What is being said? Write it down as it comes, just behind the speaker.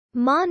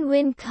Mahn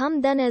Win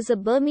Khamdan is a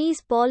Burmese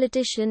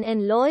politician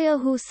and lawyer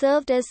who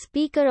served as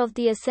Speaker of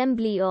the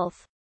Assembly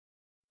of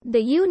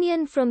the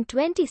Union from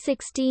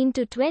 2016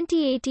 to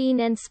 2018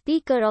 and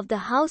Speaker of the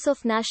House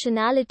of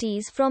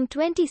Nationalities from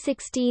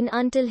 2016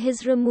 until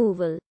his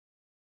removal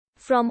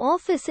from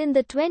office in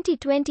the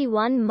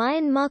 2021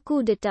 Myanmar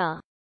coup d'état.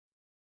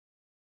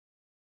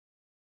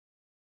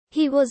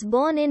 He was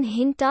born in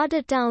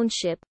Hintada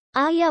Township,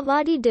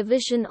 Ayavadi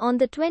Division on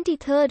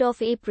 23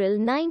 April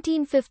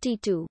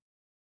 1952.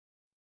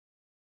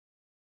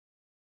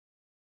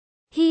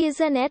 He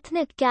is an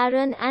ethnic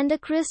Karen and a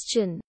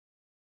Christian.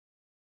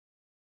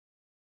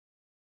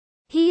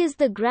 He is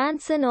the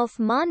grandson of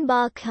Mahn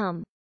Ba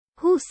Kham,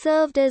 who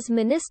served as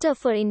Minister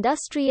for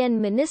Industry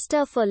and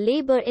Minister for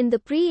Labour in the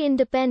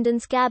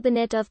pre-independence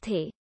cabinet of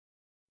the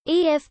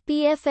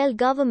AFPFL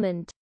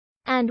government,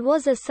 and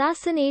was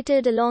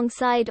assassinated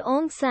alongside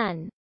Aung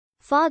San,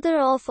 father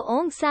of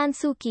Aung San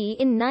Suu Kyi,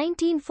 in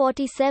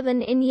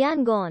 1947 in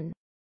Yangon.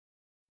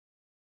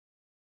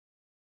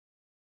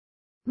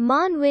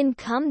 Mahn Win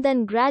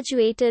Khamdan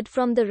graduated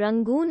from the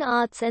Rangoon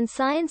Arts and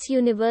Science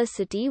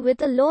University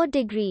with a law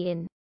degree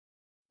in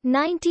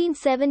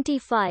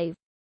 1975.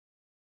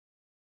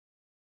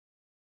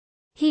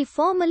 He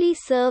formerly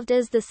served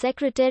as the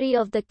secretary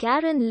of the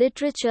Karen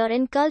Literature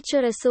and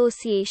Culture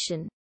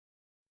Association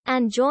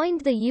and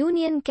joined the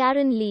Union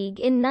Karen League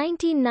in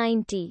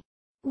 1990,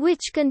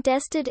 which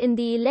contested in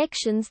the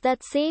elections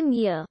that same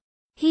year.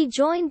 He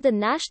joined the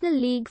National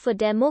League for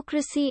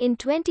Democracy in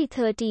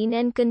 2013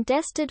 and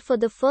contested for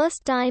the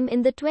first time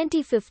in the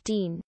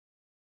 2015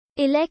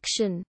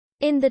 election.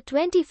 In the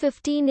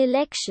 2015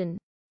 election,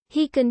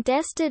 he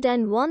contested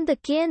and won the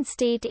Khaing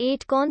State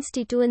 8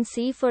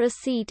 constituency for a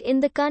seat in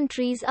the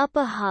country's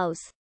upper house,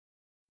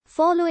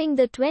 following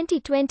the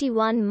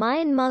 2021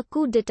 Myanmar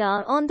coup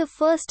d'état on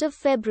 1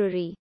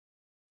 February.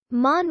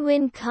 Mahn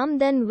Win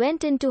Khamdan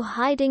went into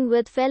hiding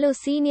with fellow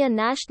senior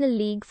National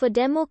League for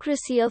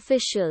Democracy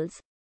officials,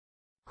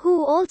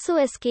 who also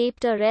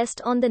escaped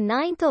arrest on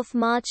 9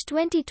 March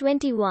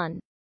 2021.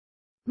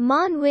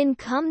 Mahn Win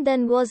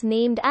Khamdan was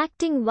named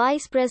acting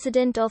Vice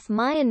President of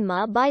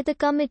Myanmar by the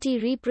committee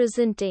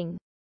representing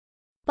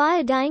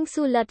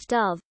Payadangsu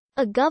Luttav,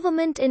 a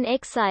government in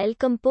exile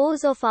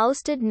composed of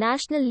ousted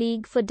National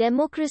League for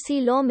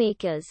Democracy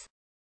lawmakers.